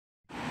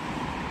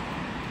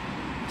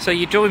So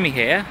you join me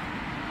here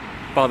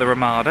by the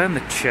Ramada and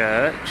the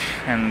church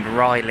and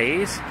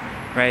Riley's,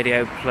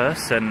 Radio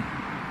Plus and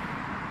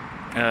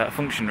a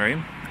function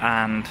room,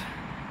 and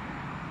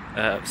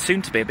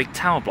soon to be a big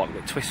tower block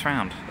that twists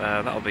round.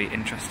 That'll be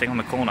interesting on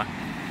the corner.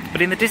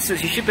 But in the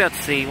distance you should be able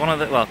to see one of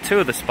the, well, two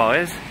of the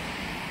spires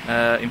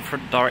in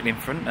front, directly in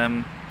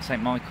front,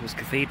 St Michael's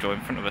Cathedral in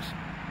front of us.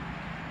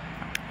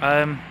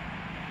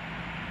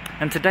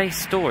 And today's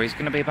story is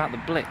going to be about the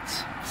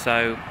Blitz,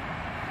 so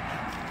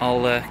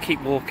I'll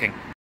keep walking.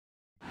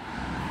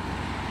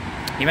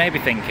 You may be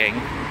thinking,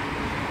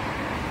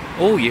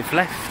 oh, you've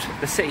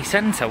left the city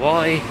centre,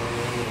 why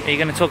are you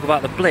going to talk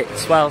about the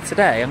Blitz? Well,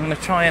 today I'm going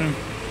to try and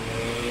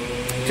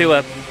do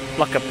a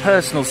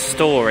personal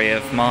story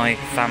of my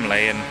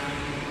family and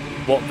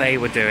what they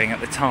were doing at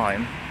the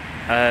time.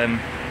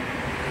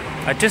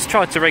 I just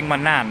tried to ring my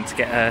nan to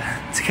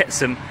get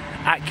some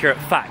accurate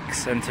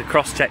facts and to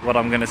cross-check what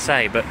I'm going to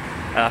say, but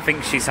I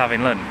think she's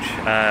having lunch,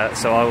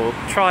 so I will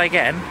try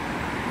again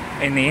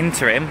in the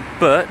interim.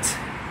 But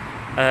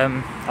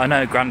I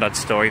know Grandad's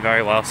story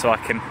very well, so I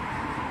can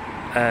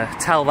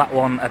tell that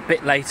one a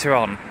bit later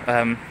on.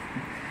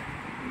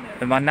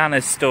 My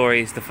nana's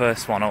story is the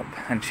first one up,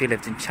 and she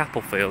lived in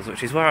Chapel Fields,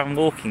 which is where I'm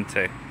walking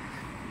to.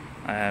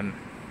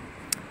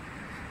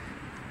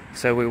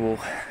 So we will,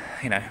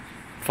 you know,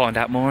 find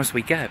out more as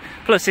we go.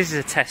 Plus, this is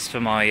a test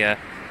for my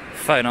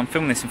phone. I'm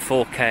filming this in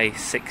 4K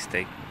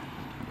 60.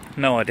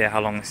 No idea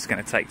how long this is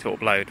going to take to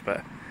upload,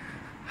 but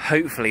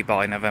hopefully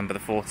by November the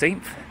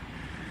 14th,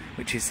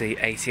 which is the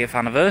 80th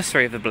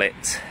anniversary of the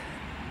Blitz.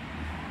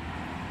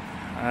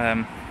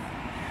 I'm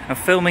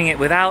filming it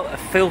without a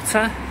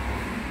filter,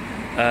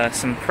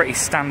 some pretty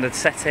standard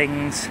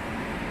settings.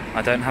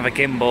 I don't have a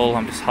gimbal,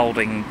 I'm just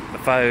holding the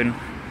phone,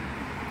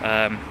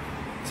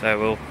 so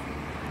we'll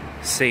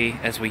see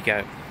as we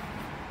go.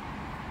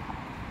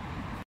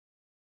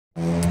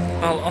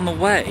 Well, on the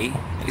way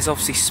is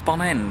obviously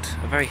Spon End,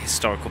 a very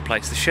historical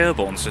place. The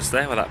Sherborne's just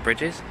there where that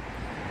bridge is.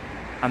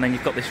 And then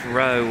you've got this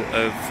row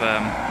of,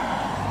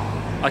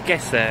 I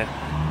guess they're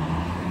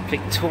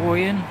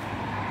Victorian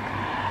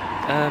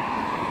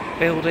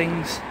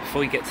buildings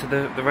before you get to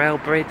the rail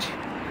bridge.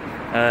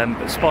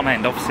 But Spon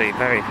End, obviously,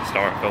 very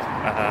historical.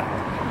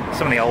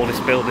 Some of the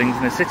oldest buildings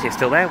in the city are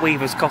still there.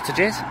 Weavers'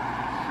 cottages,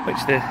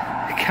 which the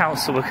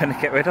council were going to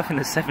get rid of in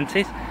the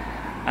 70s.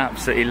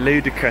 Absolutely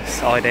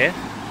ludicrous idea.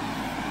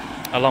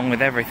 Along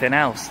with everything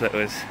else that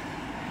was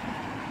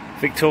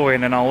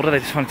Victorian and older, they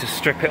just wanted to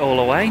strip it all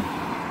away.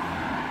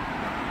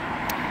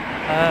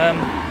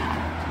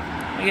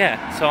 Yeah,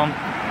 so I'm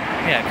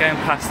going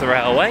past the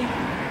railway,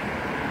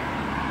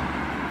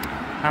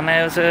 and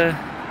there's a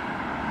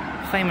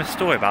famous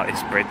story about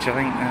this bridge. I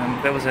think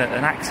there was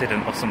an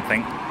accident or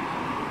something,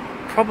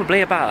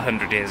 probably about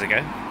 100 years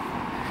ago.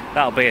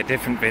 That'll be a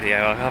different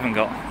video. I haven't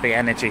got the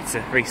energy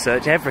to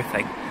research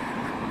everything,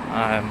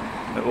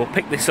 but we'll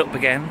pick this up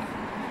again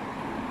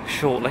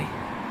shortly.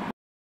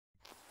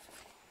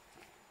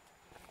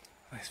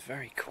 It's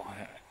very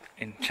quiet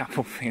in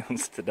Chapel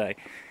Fields today.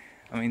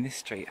 I mean, this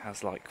street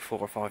has like 4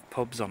 or 5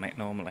 pubs on it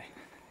normally,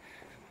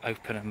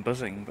 open and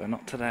buzzing, but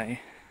not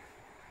today.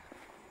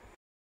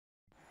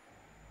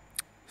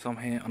 So I'm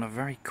here on a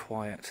very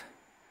quiet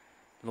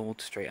Lord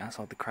Street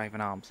outside the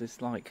Craven Arms.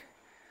 There's like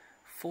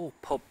 4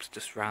 pubs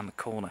just round the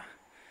corner,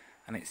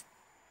 and it's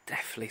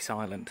deathly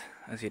silent,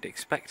 as you'd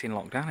expect in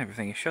lockdown.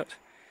 Everything is shut.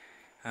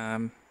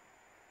 But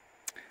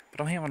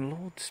I'm here on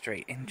Lord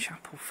Street in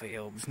Chapel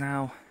Fields.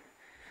 Now,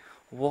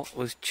 what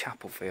was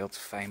Chapel Fields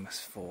famous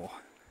for?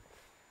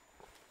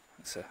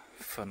 That's a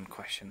fun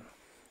question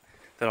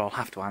that I'll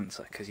have to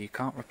answer because you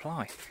can't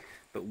reply.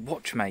 But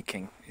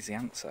watchmaking is the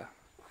answer.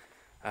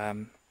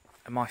 And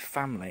my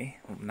family,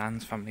 well,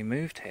 Nan's family,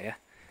 moved here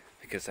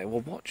because they were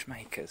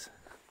watchmakers.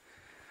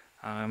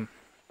 And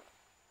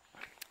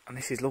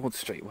this is Lord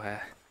Street,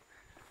 where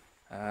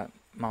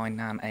my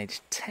Nan,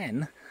 aged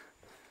 10,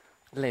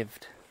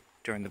 lived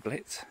during the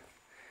Blitz,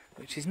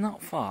 which is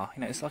not far.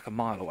 You know, it's like a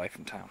mile away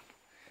from town.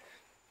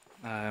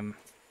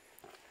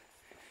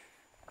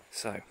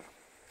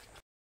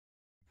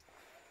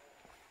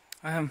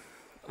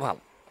 Well,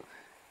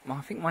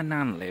 I think my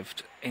Nan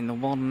lived in the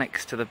one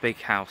next to the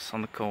big house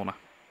on the corner.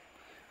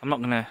 I'm not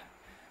going to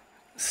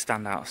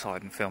stand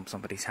outside and film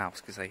somebody's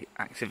house because they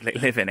actively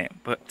live in it,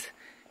 but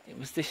it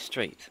was this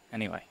street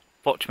anyway.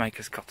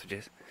 Watchmakers'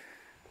 cottages.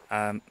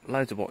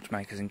 Loads of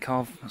watchmakers in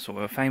Cov. That's what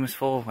we were famous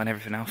for when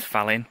everything else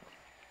fell in.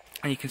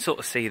 And you can sort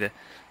of see the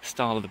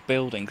style of the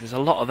buildings. There's a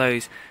lot of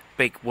those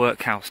big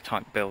workhouse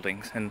type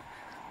buildings, and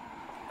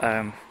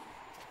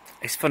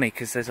it's funny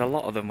because there's a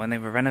lot of them, when they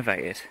were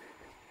renovated,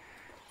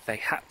 they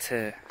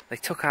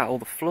took out all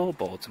the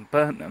floorboards and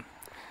burnt them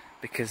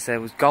because there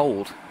was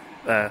gold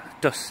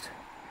dust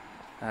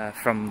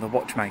from the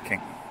watchmaking.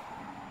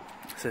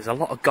 So there's a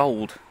lot of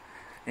gold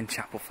in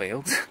Chapel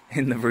Fields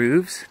in the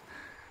roofs.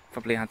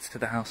 Probably adds to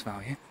the house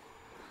value.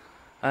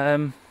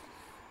 I'm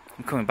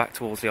coming back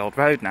towards the old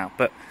road now,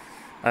 but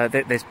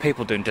there's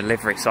people doing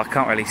delivery, so I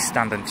can't really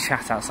stand and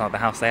chat outside the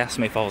house. They asked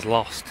me if I was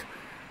lost,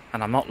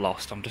 and I'm not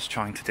lost. I'm just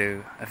trying to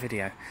do a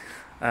video.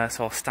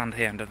 so I'll stand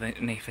here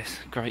underneath this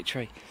great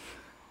tree.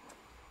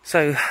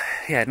 So,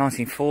 yeah,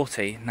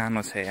 1940, Nan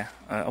was here.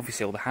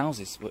 Obviously all the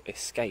houses were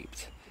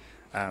escaped.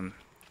 But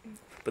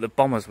the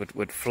bombers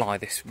would fly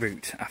this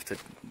route after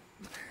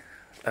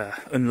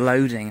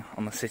unloading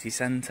on the city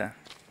centre.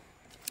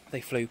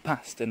 They flew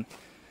past, and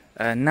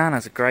Nan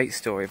has a great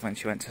story of when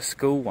she went to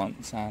school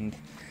once, and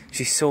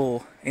she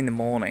saw in the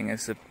morning,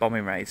 as the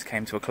bombing raids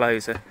came to a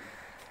close, a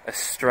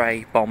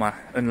stray bomber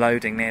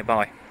unloading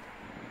nearby.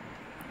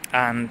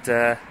 And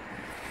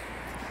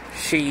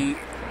he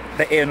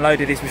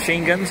unloaded his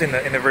machine guns in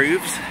the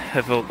roofs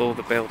of all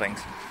the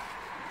buildings,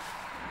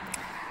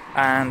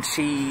 and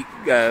she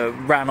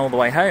ran all the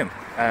way home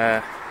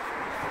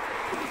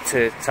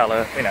to tell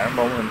her,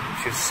 mum, and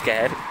she was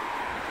scared.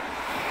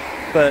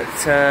 But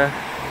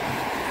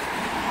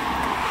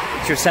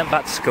she was sent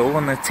back to school,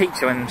 and the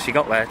teacher, when she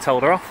got there,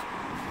 told her off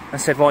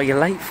and said, "What are you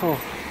late for?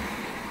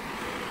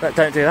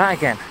 Don't do that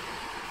again."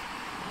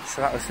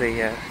 So that was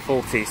the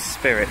 40s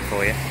spirit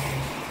for you.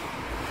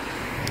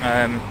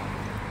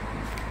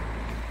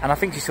 And I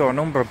think she saw a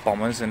number of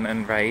bombers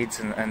and raids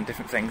and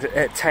different things.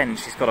 At 10,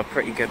 she's got a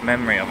pretty good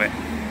memory of it.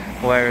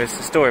 Whereas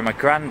the story of my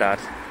granddad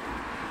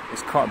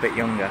is quite a bit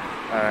younger.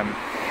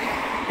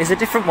 Is a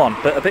different one,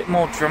 but a bit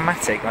more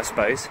dramatic, I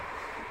suppose.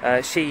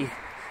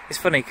 It's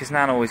funny because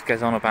Nan always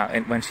goes on about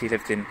it when she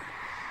lived in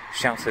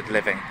sheltered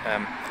living.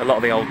 A lot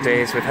of the old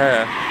dears with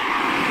her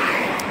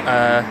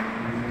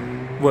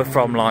were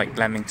from like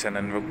Leamington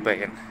and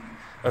Rugby and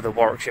other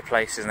Warwickshire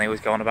places, and they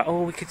always go on about,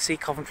 oh, we could see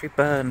Coventry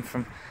burn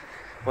from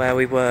where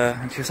we were,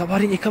 and she was like, why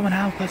didn't you come and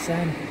help us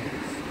then?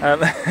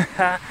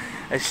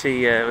 As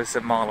she was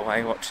a mile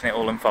away watching it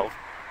all unfold.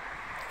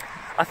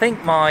 I think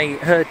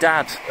her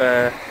dad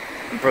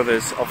and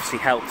brothers obviously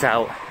helped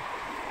out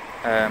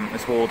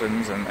as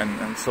wardens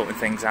and sorting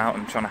things out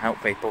and trying to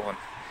help people, and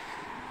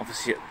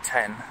obviously at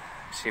 10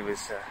 she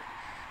was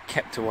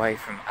kept away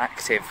from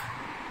active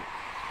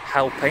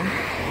helping.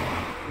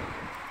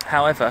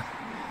 However,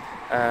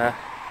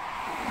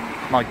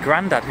 my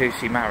granddad, who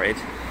she married,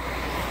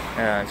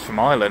 is from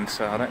Ireland,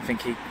 so I don't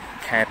think he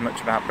cared much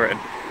about Britain.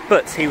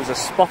 But he was a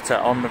spotter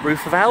on the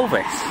roof of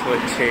Elvis,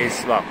 which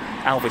is, well,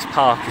 Elvis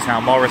Park is now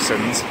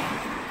Morrison's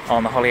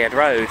on the Holyhead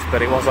Road,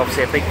 but it was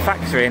obviously a big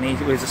factory, and he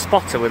was a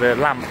spotter with a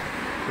lamp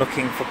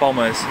looking for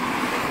bombers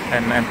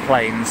and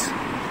planes.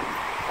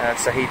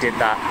 So he did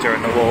that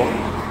during the war,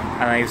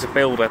 and he was a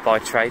builder by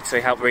trade, so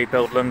he helped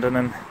rebuild London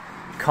and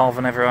Cov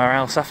and everywhere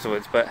else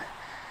afterwards. But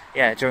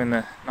yeah, during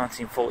the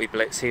 1940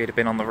 Blitz, he would have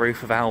been on the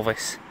roof of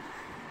Elvis,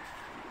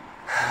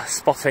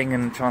 spotting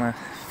and trying to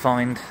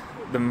find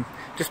them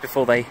just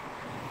before they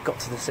got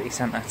to the city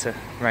centre to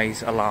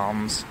raise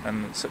alarms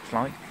and such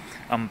like.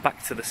 I'm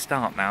back to the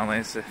start now.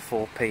 There's the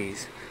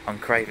 4Ps on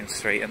Craven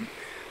Street, and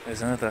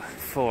there's another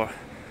 4 or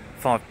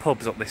 5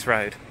 pubs up this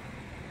road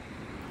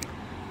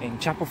in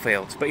Chapel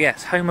Fields. But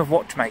yes, home of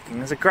watchmaking.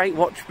 There's a great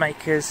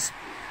watchmakers.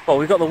 Well,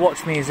 we've got the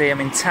watch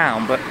museum in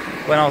town, but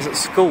when I was at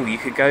school you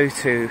could go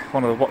to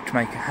one of the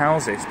watchmaker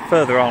houses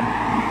further on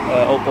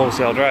up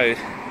Walsall Road.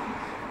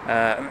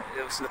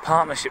 It was the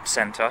Partnership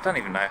Centre. I don't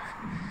even know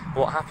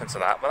what happened to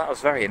that, but that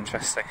was very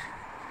interesting.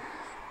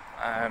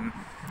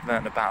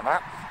 Learned about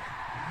that.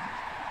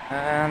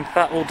 And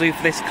that will do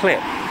for this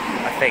clip,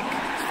 I think.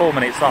 It's 4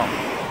 minutes long.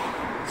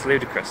 It's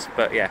ludicrous,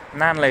 but yeah,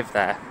 Nan lived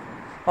there,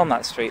 on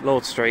that street,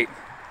 Lord Street.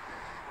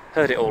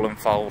 Heard it all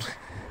unfold,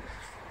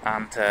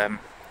 and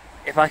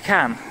if I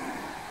can,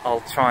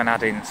 I'll try and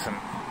add in some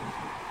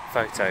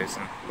photos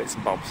and bits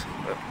and bobs,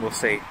 but we'll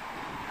see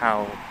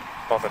how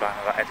bothered I am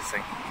about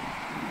editing.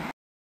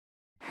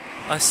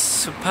 I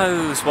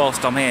suppose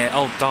whilst I'm here,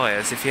 Old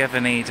Dyers, if you ever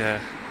need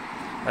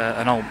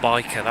an old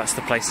biker, that's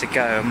the place to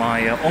go.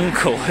 My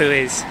uncle, who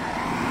is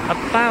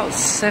about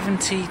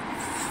 72,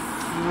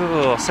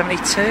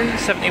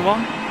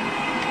 71,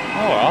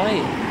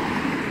 alright,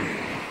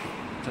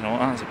 don't know what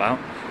that was about.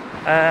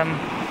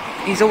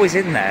 He's always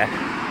in there.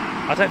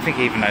 I don't think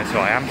he even knows who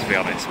I am, to be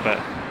honest, but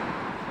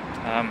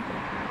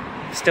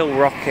still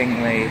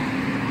rocking the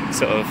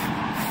sort of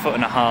 1.5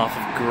 foot of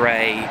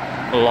grey,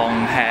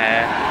 long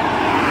hair.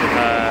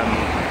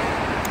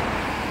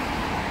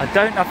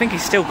 I think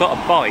he's still got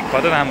a bike, but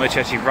I don't know how much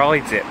actually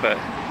rides it, but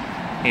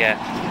yeah,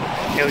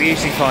 you'll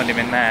usually find him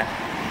in there,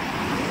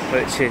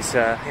 which is,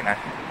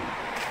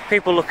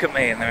 people look at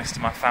me and the rest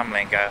of my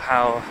family and go,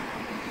 how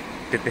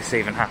did this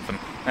even happen?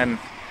 And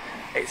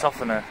it's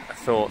often a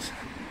thought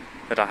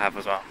that I have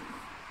as well.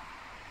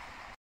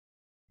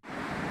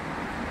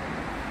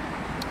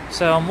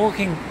 So I'm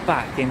walking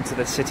back into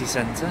the city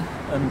centre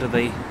under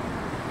the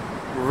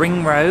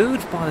ring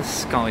road by the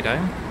Sky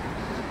Dome,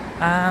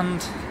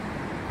 and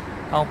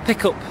I'll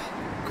pick up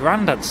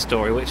Grandad's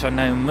story, which I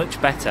know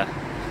much better.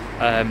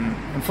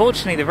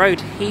 Unfortunately, the road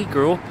he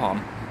grew up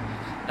on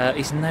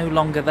is no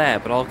longer there,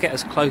 but I'll get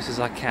as close as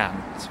I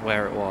can to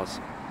where it was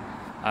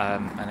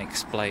and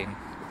explain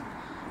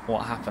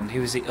what happened. He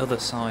was the other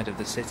side of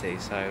the city,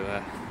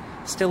 so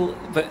still,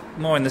 but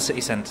more in the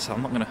city centre, so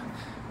I'm not going to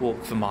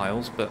walk for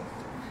miles, but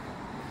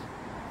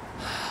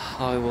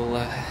I will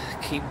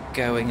keep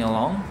going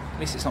along.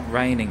 least it's not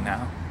raining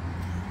now.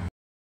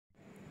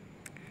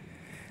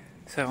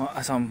 So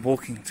as I'm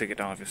walking to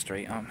Godiva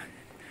Street, I'm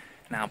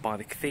now by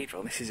the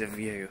cathedral. This is a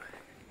view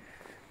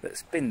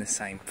that's been the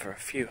same for a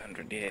few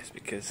hundred years,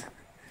 because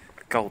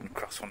the Golden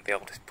Cross, one of the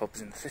oldest pubs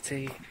in the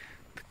city,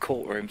 the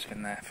courtroom's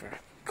been there for a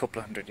couple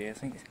of hundred years.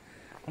 I want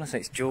to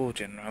say it's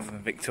Georgian rather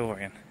than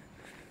Victorian.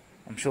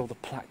 I'm sure the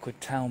plaque would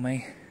tell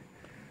me,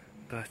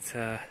 but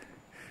yeah,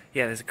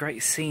 there's a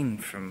great scene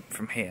from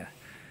here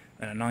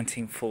in a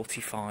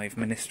 1945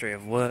 Ministry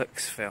of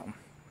Works film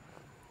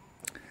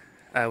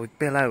with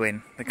Bill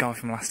Owen, the guy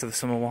from Last of the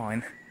Summer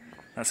Wine.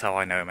 That's how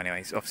I know him anyway,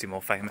 he's obviously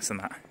more famous than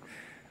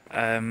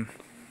that.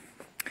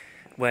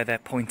 Where they're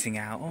pointing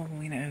out, oh,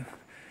 you know,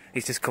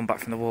 he's just come back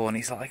from the war and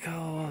he's like,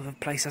 oh, the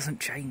place hasn't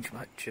changed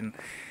much, and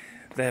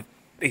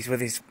he's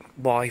with his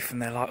wife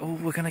and they're like, oh,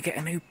 we're going to get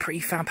a new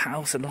prefab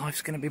house and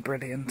life's going to be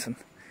brilliant and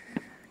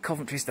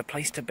Coventry's the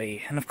place to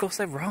be. And of course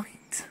they're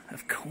right,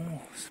 of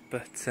course,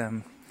 but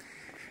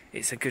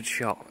it's a good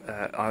shot.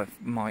 I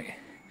might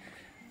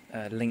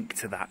link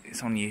to that.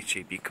 It's on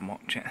YouTube, you can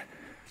watch it.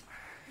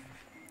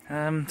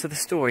 So the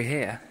story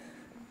here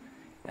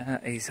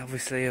is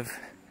obviously of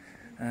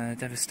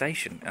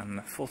devastation. On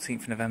the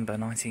 14th of November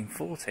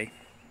 1940,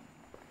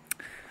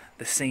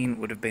 the scene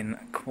would have been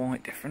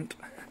quite different.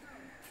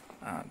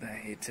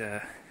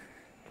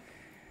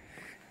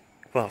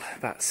 Well,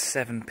 about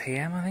 7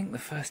 PM I think, the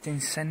first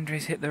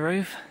incendiaries hit the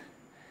roof,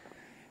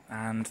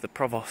 and the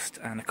provost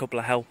and a couple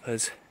of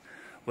helpers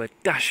were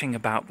dashing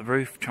about the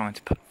roof trying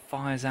to put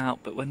fires out.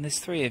 But when there's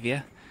 3 of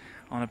you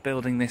on a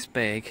building this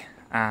big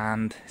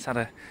and it's had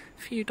a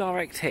few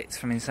direct hits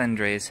from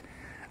incendiaries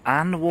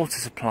and the water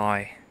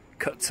supply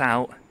cuts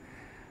out,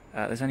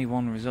 there's only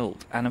one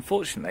result. And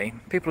unfortunately,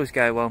 people always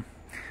go, well,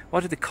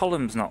 why did the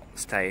columns not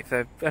stay? If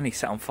they're only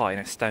set on fire, you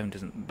know, stone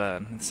doesn't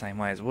burn in the same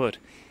way as wood.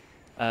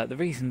 The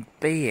reason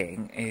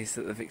being is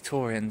that the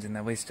Victorians, in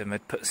their wisdom,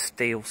 had put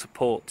steel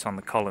supports on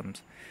the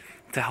columns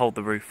to hold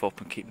the roof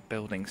up and keep the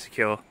building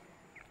secure.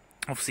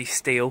 Obviously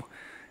steel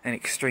in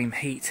extreme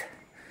heat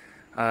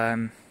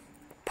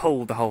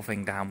pulled the whole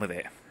thing down with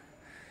it.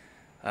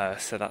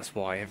 So that's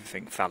why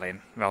everything fell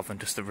in, rather than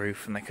just the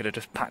roof, and they could have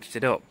just patched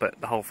it up, but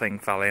the whole thing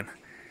fell in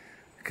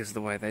because of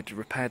the way they'd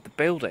repaired the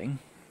building.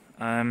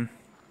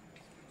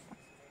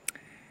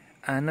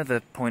 Another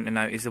point to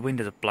note is the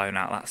windows are blown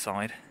out that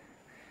side,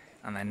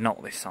 and they're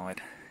not this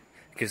side,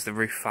 because the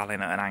roof fell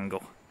in at an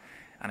angle,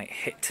 and it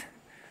hit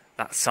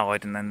that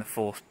side, and then the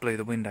force blew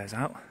the windows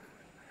out.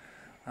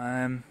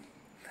 And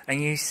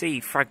you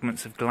see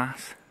fragments of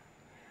glass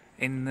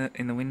in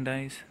the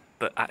windows,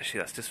 but actually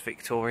that's just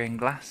Victorian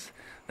glass.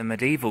 The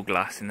medieval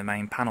glass in the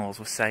main panels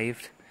was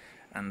saved,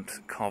 and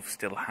Cov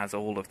still has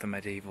all of the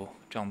medieval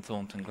John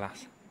Thornton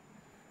glass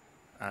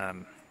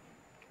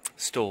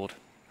stored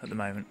at the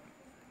moment.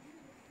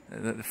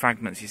 The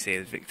fragments you see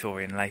is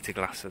Victorian later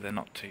glass, so they're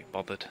not too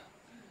bothered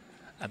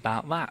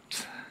about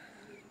that.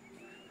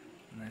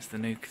 And there's the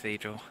new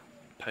cathedral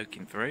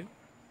poking through.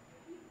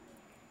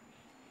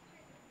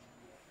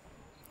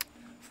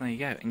 So there you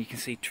go, and you can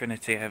see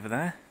Trinity over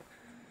there,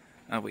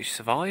 which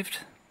survived.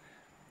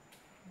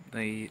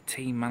 The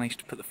team managed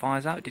to put the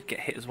fires out. It did get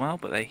hit as well,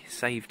 but they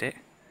saved it,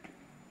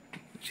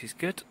 which is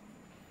good.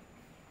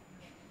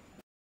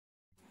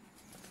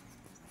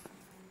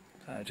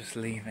 So just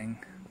leaving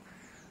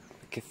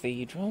the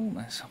cathedral,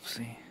 there's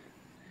obviously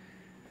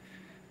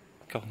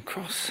Golden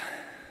Cross.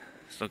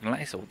 It's looking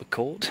like it's all the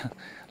court.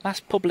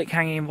 Last public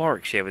hanging in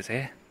Warwickshire was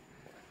here,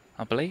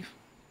 I believe,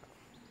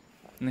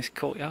 in this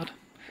courtyard,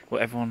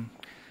 where everyone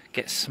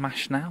gets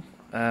smashed now.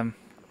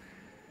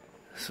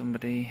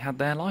 Somebody had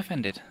their life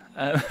ended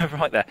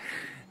right there.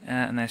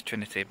 And there's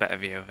Trinity, a better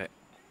view of it,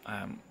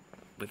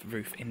 with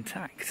roof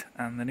intact,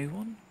 and the new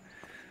one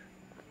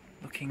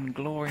looking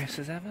glorious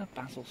as ever.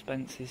 Basil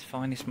Spence's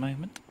finest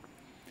moment.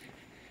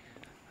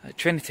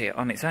 Trinity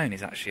on its own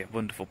is actually a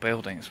wonderful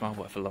building. It's well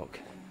worth a look.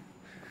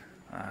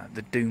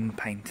 The Doom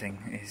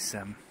painting is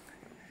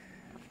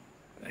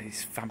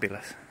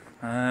fabulous.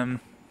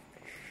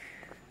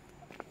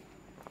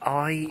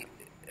 I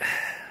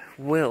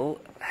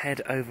will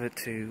head over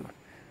to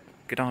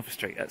Godiva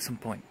Street at some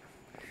point.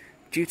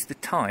 Due to the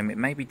time, it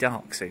may be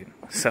dark soon,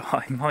 so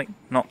I might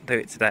not do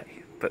it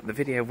today, but the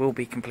video will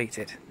be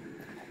completed.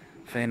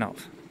 Fear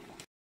not.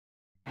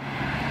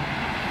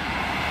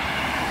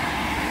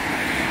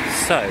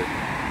 So,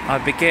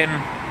 I begin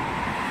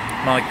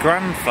my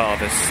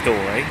grandfather's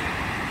story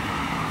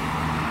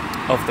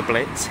of the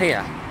Blitz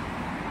here.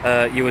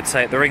 You would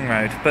say at the Ring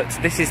Road, but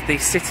this is the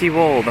city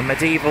wall, the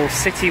medieval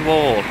city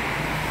wall.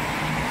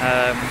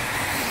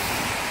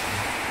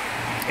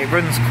 It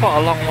runs quite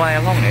a long way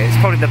along it. It's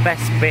probably the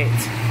best bit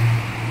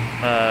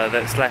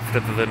that's left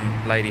other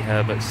than Lady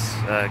Herbert's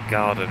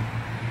garden.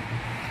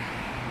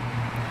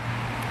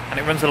 And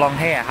it runs along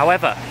here.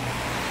 However,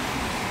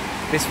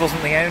 this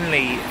wasn't the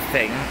only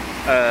thing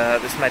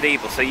that's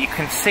medieval. So you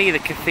can see the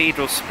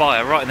cathedral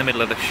spire right in the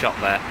middle of the shot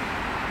there,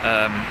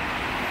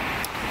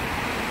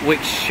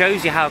 which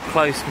shows you how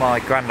close my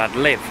granddad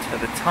lived at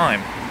the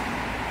time.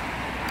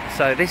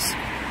 So this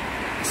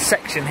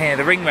section here,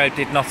 the ring road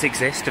did not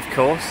exist, of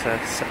course,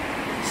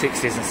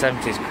 60s and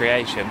 70s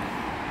creation.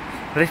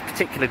 But this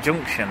particular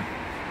junction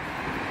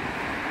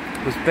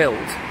was built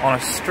on a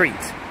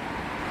street,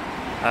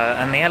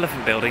 and the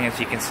elephant building, as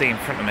you can see in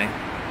front of me,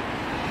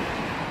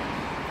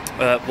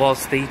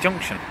 was the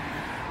junction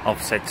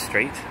of said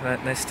street.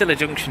 There's still a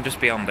junction just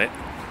beyond it,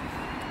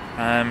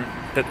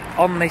 but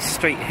on this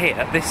street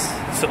here, this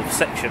sort of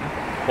section,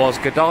 was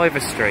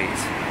Godiva Street,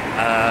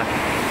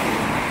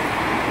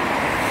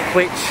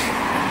 which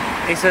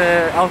is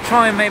I'll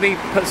try and maybe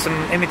put some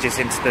images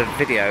into the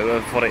video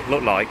of what it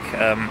looked like,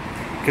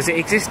 because it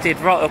existed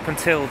right up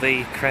until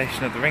the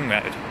creation of the ring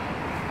road.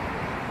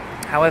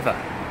 However,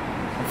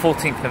 on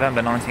 14th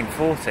November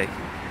 1940,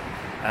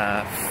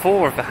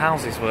 4 of the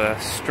houses were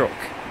struck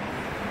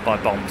by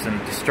bombs and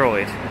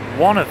destroyed.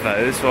 One of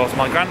those was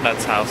my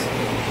granddad's house.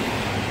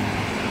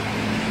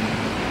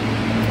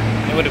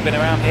 It would have been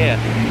around here.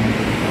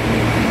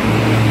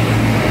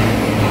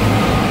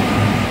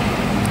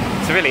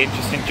 It's a really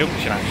interesting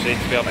junction actually,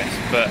 to be honest,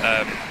 but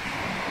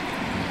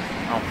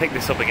I'll pick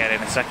this up again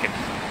in a second.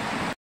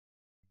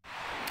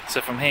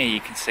 So from here you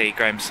can see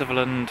Graham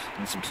Sutherland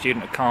and some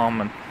student at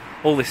Calm, and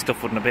all this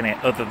stuff wouldn't have been it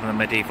other than the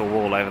medieval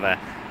wall over there.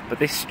 But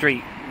this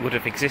street would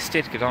have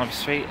existed, Godiva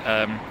Street.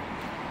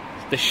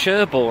 The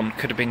Sherborne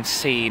could have been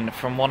seen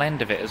from one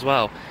end of it as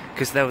well,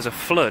 because there was a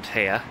flood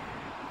here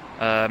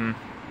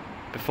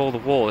before the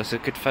war. There's a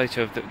good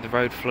photo of the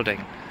road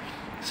flooding.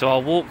 So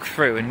I'll walk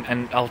through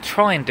and I'll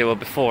try and do a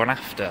before and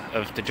after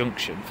of the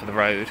junction for the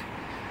road,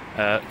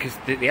 because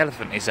the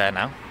elephant is there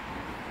now.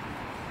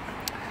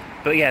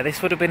 But yeah,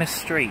 this would have been a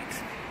street.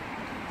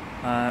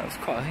 It was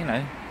quite, you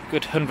know,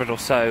 good 100 or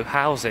so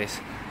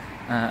houses,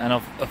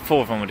 and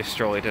 4 of them were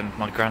destroyed, and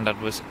my granddad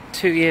was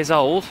 2 years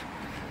old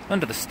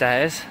under the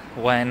stairs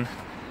when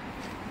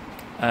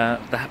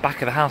the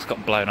back of the house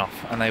got blown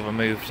off, and they were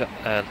moved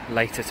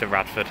later to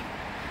Radford,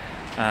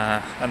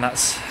 and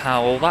that's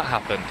how all that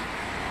happened.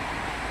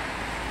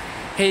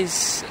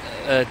 His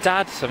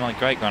dad, so my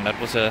great-granddad,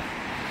 was a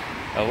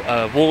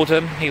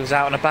warden. He was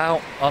out and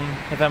about on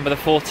November the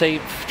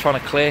 14th trying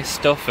to clear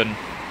stuff and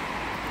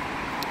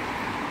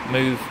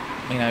move,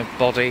 you know,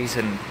 bodies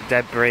and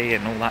debris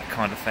and all that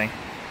kind of thing.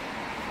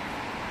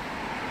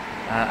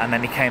 And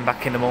then he came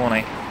back in the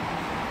morning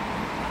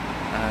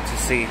to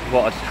see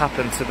what had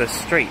happened to the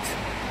street.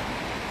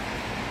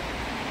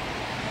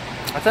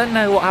 I don't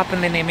know what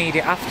happened in the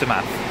immediate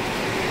aftermath,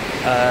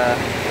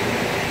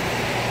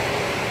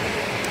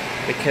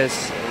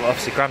 because well,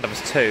 obviously Grandad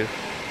was 2,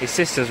 his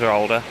sisters were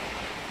older.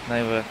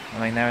 They were, I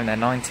mean, they're in their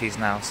 90s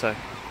now, so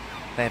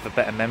they have a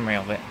better memory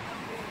of it.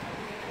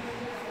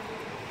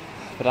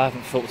 But I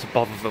haven't thought to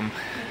bother them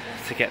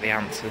to get the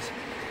answers.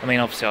 I mean,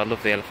 obviously I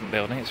love the elephant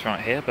building, it's right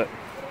here, but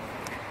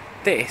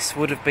this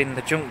would have been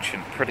the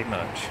junction, pretty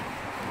much.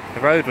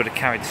 The road would have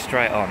carried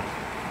straight on.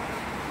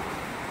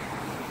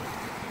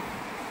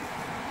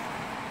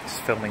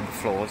 Just filming the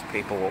floor as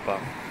people walk by.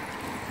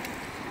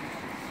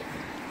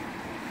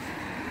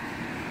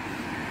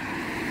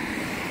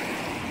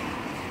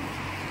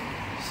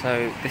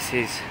 So this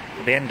is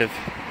the end of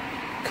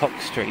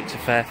Cox Street to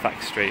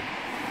Fairfax Street.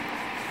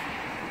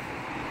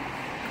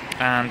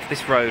 And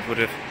this road would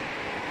have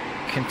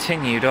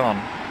continued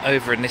on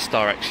over in this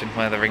direction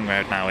where the ring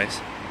road now is.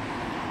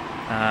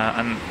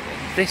 And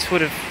this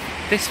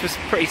was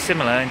pretty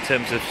similar in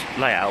terms of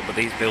layout, but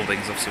these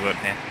buildings obviously weren't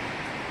here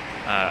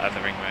at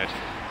the ring road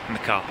and the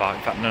car park.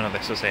 In fact, none of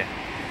this was here.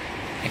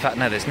 In fact,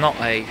 no, there's not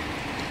a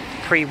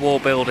pre-war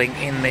building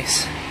in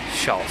this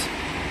shot,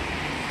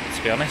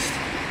 to be honest.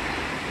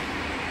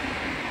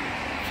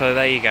 So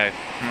there you go.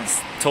 That's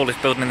the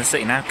tallest building in the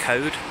city now,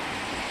 code.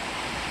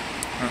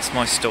 That's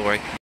my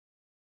story.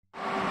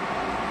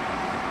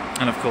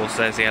 And of course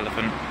there's the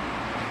elephant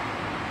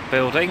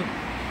building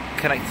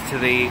connected to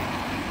the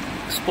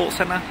sports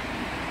centre.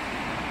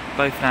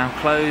 Both now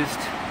closed,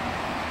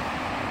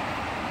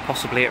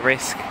 possibly at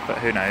risk, but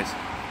who knows.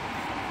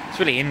 It's a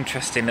really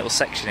interesting little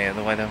section here,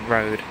 the way the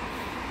road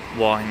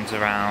winds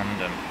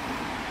around, and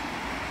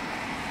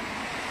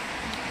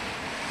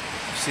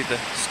see the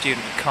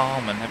student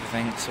calm and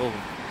everything. It's all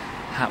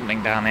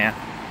happening down here.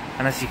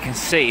 And as you can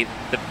see,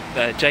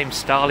 the James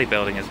Starley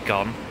building is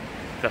gone.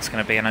 That's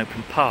going to be an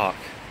open park,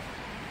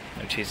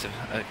 which is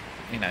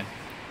you know,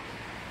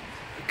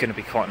 going to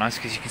be quite nice,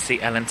 because you can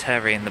see Ellen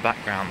Terry in the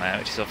background there,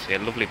 which is obviously a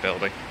lovely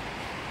building.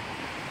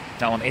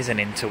 That one is an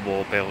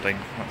interwar building.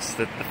 That's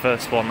the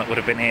first one that would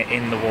have been here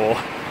in the war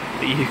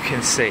that you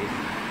can see.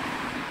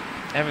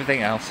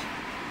 Everything else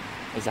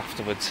is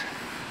afterwards.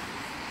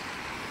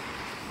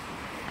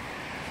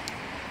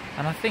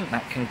 And I think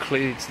that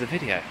concludes the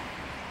video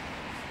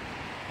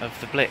of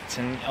the Blitz.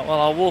 And well,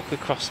 I'll walk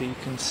across so you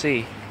can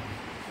see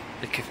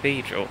the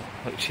cathedral,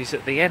 which is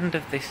at the end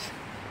of this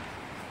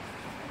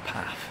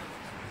path.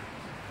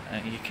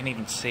 You can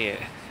even see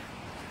it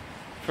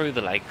through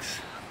the legs.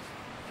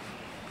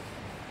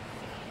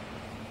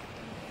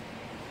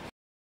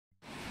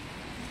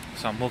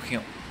 So I'm walking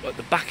up at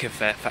the back of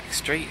Fairfax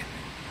Street,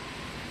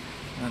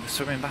 where the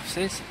swimming baths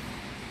is.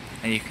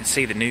 and you can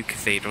see the new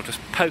cathedral just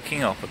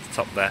poking up at the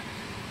top there.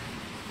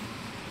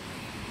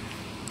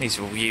 These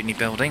are all uni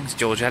buildings,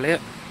 George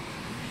Eliot.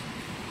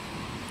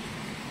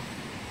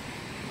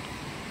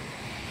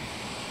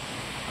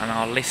 And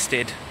our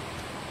listed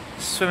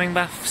swimming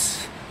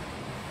baths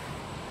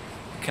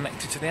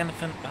connected to the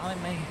elephant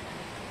behind me.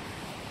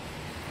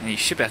 And you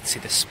should be able to see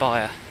the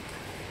spire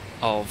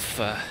of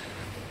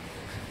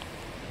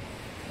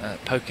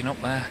poking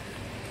up there.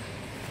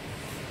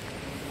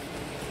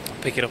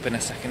 I'll pick it up in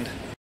a second.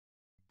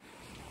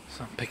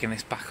 So I'm picking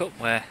this back up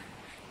where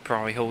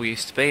Priory Hall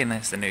used to be, and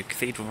there's the new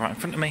cathedral right in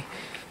front of me.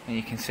 And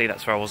you can see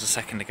that's where I was a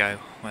second ago,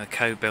 where the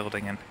Co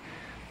building and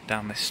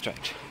down this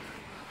stretch.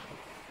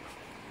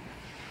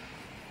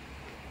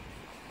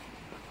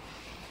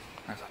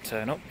 As I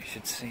turn up, you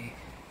should see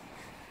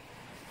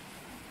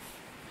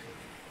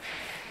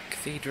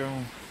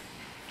cathedral.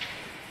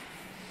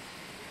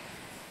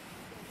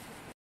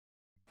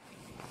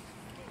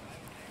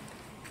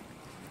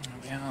 There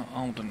we are,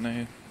 old and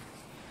new,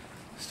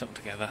 stuck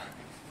together.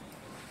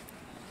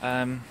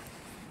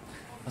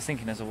 I was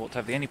thinking as I walked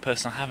over, the only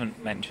person I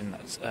haven't mentioned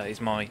is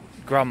my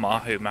grandma,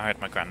 who married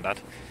my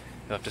granddad,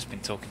 who I've just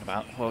been talking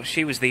about. Well,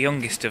 she was the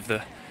youngest of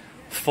the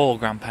 4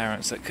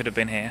 grandparents that could have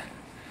been here,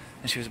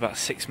 and she was about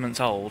 6 months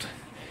old,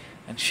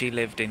 and she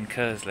lived in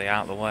Kersley,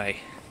 out of the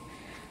way.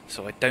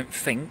 So I don't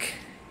think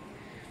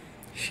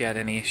she had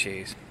any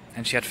issues.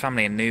 And she had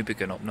family in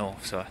Newbiggin up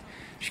north, so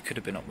she could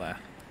have been up there.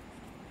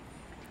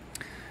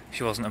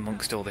 She wasn't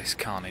amongst all this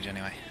carnage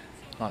anyway,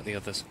 like the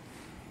others.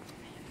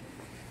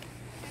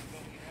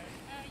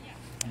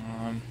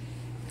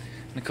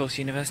 And of course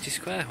University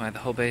Square, where the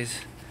hub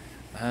is,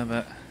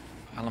 Herbert,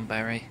 Alan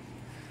Berry.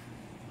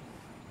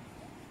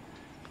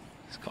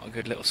 It's got a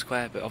good little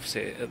square, but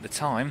obviously at the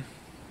time,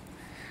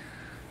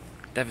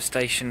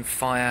 devastation,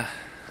 fire,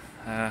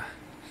 no,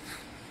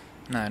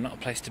 not a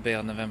place to be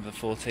on November the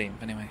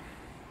 14th anyway.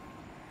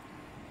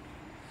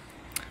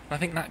 I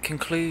think that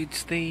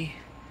concludes the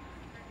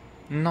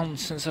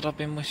nonsense that I've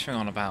been whispering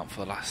on about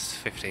for the last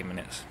 15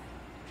 minutes.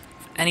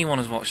 If anyone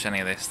has watched any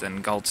of this,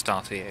 then gold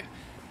star to you,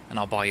 and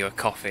I'll buy you a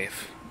coffee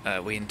if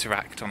we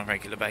interact on a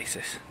regular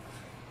basis.